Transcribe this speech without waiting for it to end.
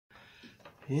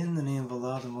In the name of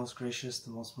Allah, the most gracious, the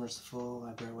most merciful,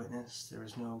 I bear witness there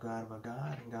is no God but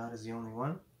God, and God is the only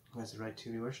one who has the right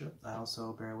to be worshipped. I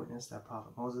also bear witness that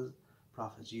Prophet Moses,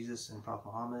 Prophet Jesus, and Prophet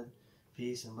Muhammad,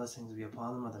 peace and blessings be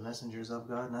upon them, are the messengers of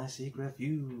God, and I seek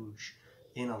refuge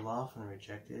in Allah from the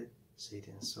rejected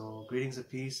Satan. So, greetings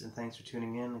of peace and thanks for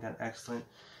tuning in. I got an excellent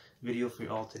video for you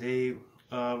all today.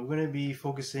 We're going to be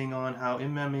focusing on how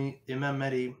Imam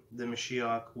Mahdi, the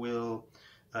Mashiach, will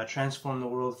transform the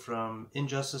world from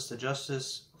injustice to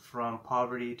justice, from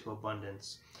poverty to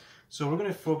abundance. So we're going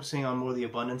to be focusing on more the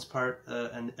abundance part,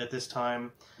 and at this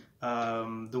time,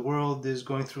 the world is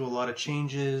going through a lot of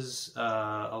changes,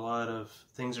 a lot of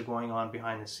things are going on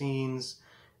behind the scenes,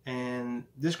 and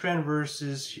this Quran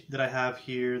verses that I have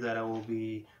here that I will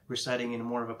be reciting in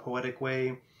more of a poetic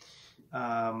way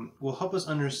will help us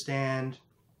understand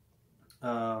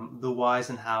the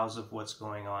whys and hows of what's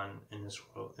going on in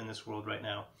this world right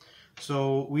now.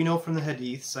 So we know from the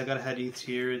hadiths, I got a hadith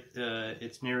here,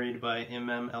 it's narrated by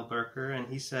Imam al-Barker, and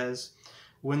he says,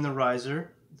 when the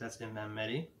riser, that's Imam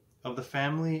Mahdi, of the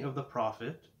family of the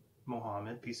Prophet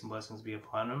Muhammad, peace and blessings be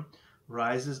upon him,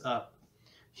 rises up,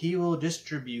 he will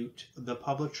distribute the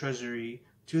public treasury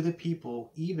to the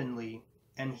people evenly,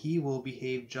 and he will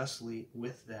behave justly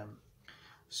with them.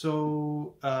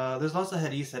 So there's lots of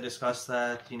hadiths that discuss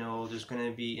that, you know, there's going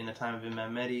to be, in the time of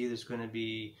Imam Mahdi, there's going to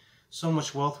be so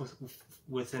much wealth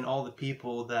within all the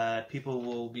people that people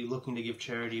will be looking to give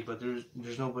charity, but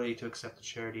there's nobody to accept the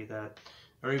charity, that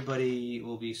everybody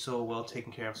will be so well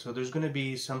taken care of. So there's going to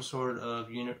be some sort of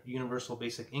universal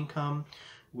basic income,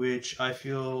 which I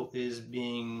feel is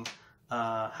being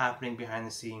happening behind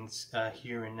the scenes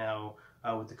here and now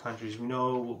with the countries. We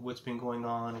know what's been going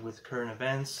on with current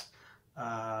events.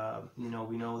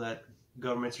 We know that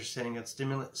governments are sending out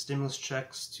stimulus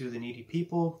checks to the needy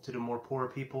people, to the more poor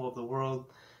people of the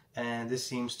world, and this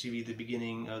seems to be the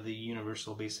beginning of the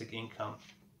universal basic income.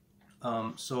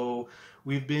 So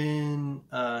we've been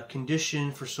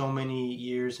conditioned for so many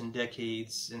years and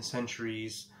decades and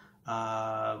centuries.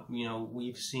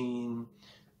 We've seen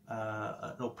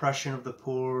an oppression of the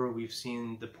poor. We've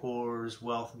seen the poor's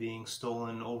wealth being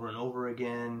stolen over and over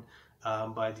again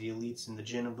by the elites and the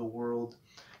jinn of the world.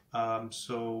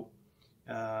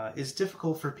 It's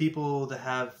difficult for people to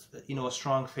have, a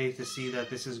strong faith to see that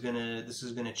this is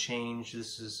gonna change.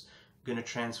 This is gonna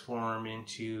transform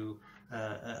into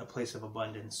a place of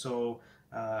abundance. So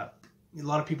a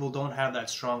lot of people don't have that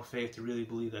strong faith to really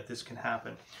believe that this can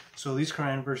happen. So these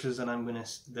Quran verses that I'm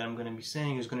gonna be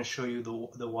saying is gonna show you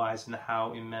the whys and the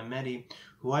how Imam Mahdi,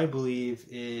 who I believe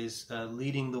is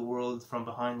leading the world from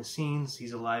behind the scenes.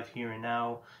 He's alive here and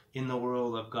now in the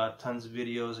world. I've got tons of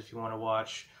videos if you want to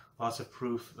watch, lots of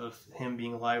proof of him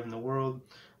being alive in the world.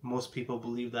 Most people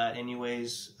believe that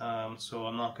anyways, so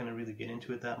I'm not going to really get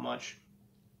into it that much.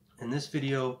 In this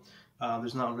video,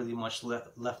 there's not really much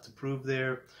left to prove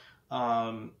there.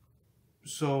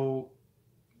 So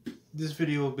this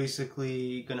video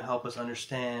basically going to help us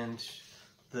understand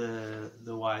the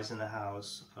whys and the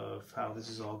hows of how this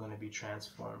is all going to be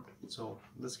transformed. So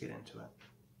let's get into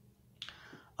it.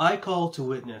 I call to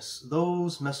witness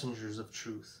those messengers of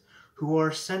truth who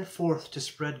are sent forth to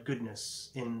spread goodness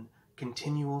in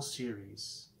continual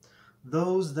series,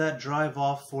 those that drive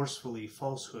off forcefully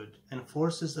falsehood and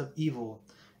forces of evil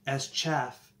as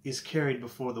chaff is carried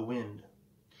before the wind,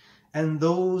 and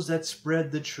those that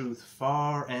spread the truth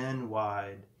far and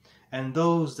wide, and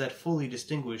those that fully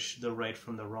distinguish the right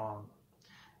from the wrong,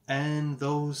 and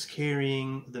those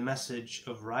carrying the message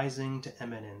of rising to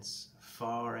eminence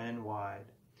far and wide,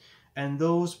 and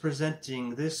those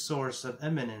presenting this source of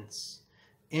eminence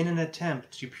in an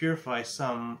attempt to purify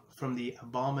some from the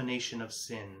abomination of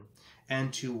sin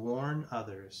and to warn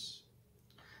others.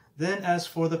 Then as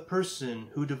for the person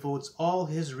who devotes all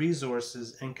his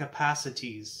resources and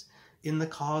capacities in the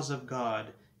cause of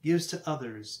God, gives to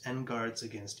others and guards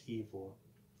against evil,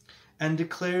 and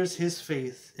declares his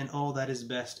faith in all that is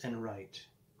best and right,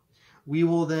 we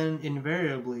will then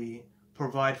invariably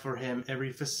provide for him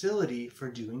every facility for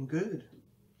doing good.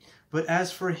 But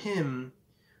as for him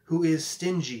who is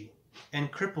stingy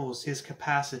and cripples his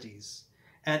capacities,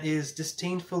 and is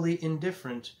disdainfully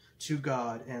indifferent to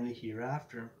God and the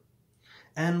hereafter,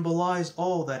 and belies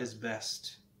all that is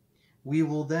best, we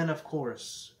will then, of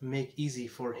course, make easy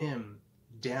for him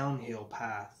downhill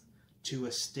path to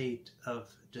a state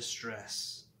of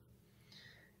distress,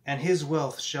 and his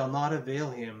wealth shall not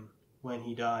avail him when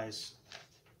he dies.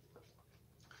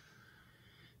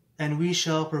 And we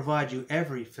shall provide you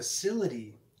every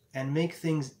facility and make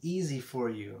things easy for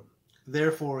you.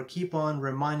 Therefore keep on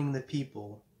reminding the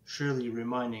people, surely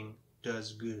reminding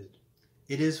does good.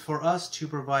 It is for us to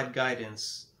provide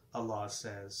guidance, Allah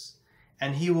says,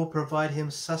 and He will provide him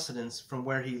sustenance from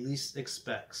where he least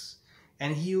expects.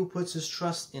 And he who puts his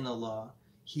trust in Allah,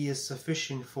 He is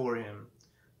sufficient for him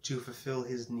to fulfill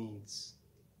his needs.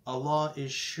 Allah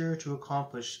is sure to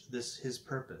accomplish His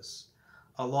purpose.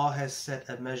 Allah has set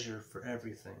a measure for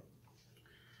everything.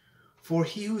 For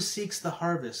he who seeks the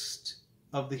harvest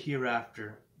of the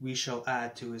hereafter, we shall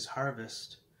add to his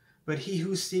harvest. But he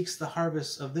who seeks the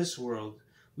harvest of this world,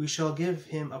 we shall give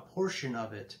him a portion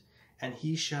of it, and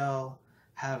he shall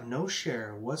have no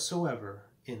share whatsoever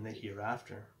in the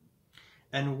hereafter.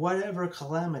 And whatever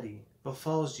calamity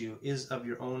befalls you is of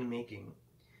your own making.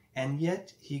 And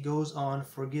yet He goes on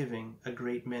forgiving a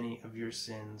great many of your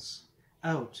sins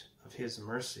out of His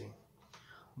mercy.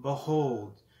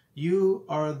 Behold, you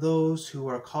are those who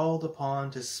are called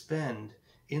upon to spend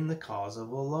in the cause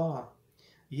of Allah.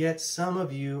 Yet some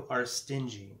of you are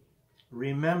stingy.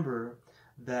 Remember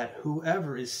that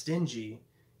whoever is stingy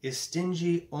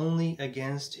only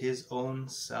against his own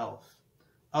self.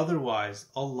 Otherwise,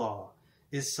 Allah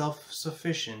is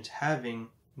self-sufficient, having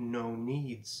no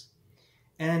needs.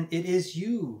 And it is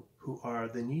you who are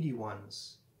the needy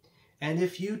ones. And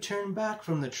if you turn back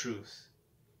from the truth,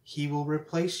 He will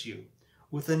replace you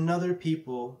with another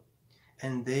people,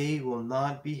 and they will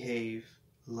not behave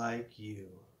like you.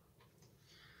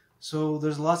 So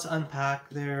there's lots to unpack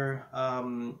there.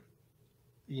 An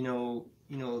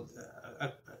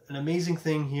amazing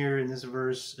thing here in this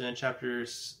verse, chapter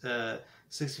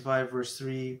 65, verse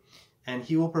 3, and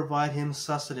He will provide him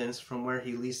sustenance from where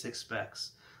he least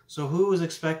expects. So who was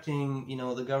expecting,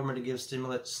 the government to give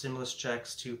stimulus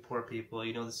checks to poor people?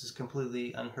 This is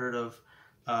completely unheard of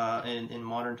in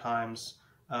modern times,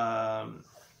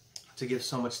 to give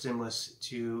so much stimulus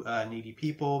to needy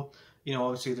people.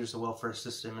 Obviously there's a welfare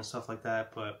system and stuff like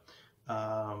that, but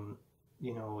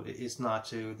it's not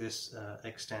to this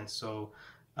extent. So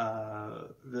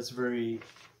that's a very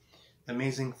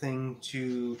amazing thing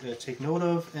to take note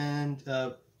of. And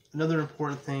another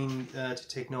important thing to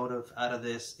take note of out of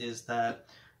this is that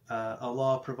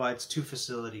Allah provides two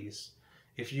facilities.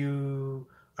 If you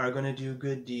are going to do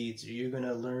good deeds, or you're going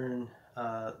to learn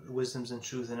wisdoms and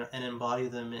truth and embody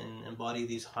them, and embody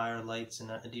these higher lights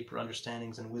and deeper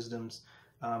understandings and wisdoms,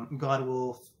 God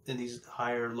will, in these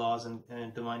higher laws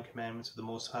and divine commandments of the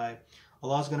Most High,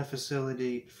 Allah is going to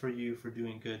facilitate for you for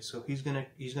doing good. So God's going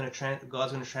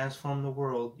to transform the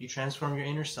world. You transform your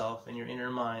inner self and your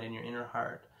inner mind and your inner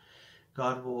heart.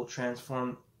 God will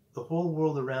transform the whole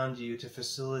world around you to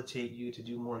facilitate you to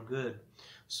do more good.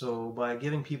 So by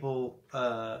giving people,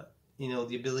 the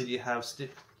ability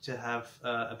to have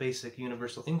a basic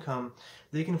universal income,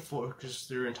 they can focus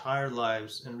their entire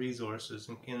lives and resources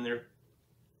in their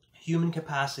human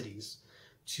capacities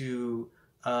to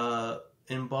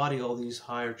embody all these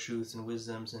higher truths and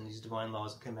wisdoms and these divine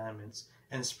laws and commandments,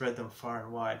 and spread them far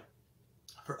and wide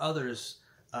for others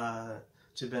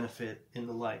to benefit in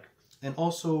the like. And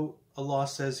also Allah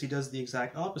says He does the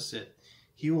exact opposite.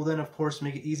 He will then, of course,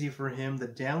 make it easy for him the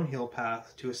downhill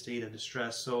path to a state of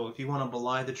distress. So if you want to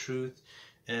belie the truth,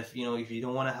 if you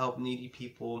don't want to help needy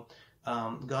people,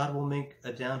 God will make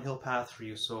a downhill path for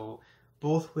you. So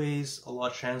both ways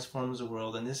Allah transforms the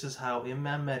world, and this is how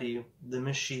Imam Mahdi, the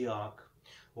Mashiach,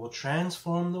 will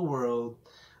transform the world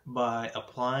by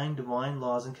applying divine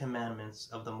laws and commandments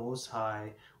of the Most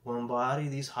High, will embody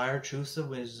these higher truths of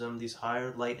wisdom, these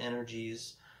higher light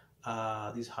energies,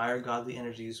 these higher godly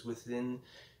energies within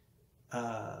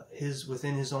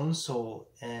his own soul,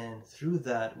 and through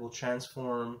that will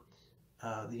transform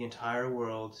the entire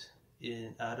world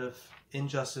out of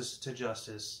injustice to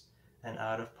justice, and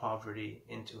out of poverty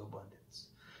into abundance.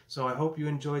 So I hope you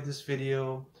enjoyed this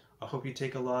video. I hope you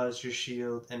take Allah as your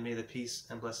shield, and may the peace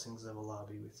and blessings of Allah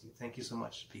be with you. Thank you so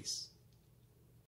much. Peace.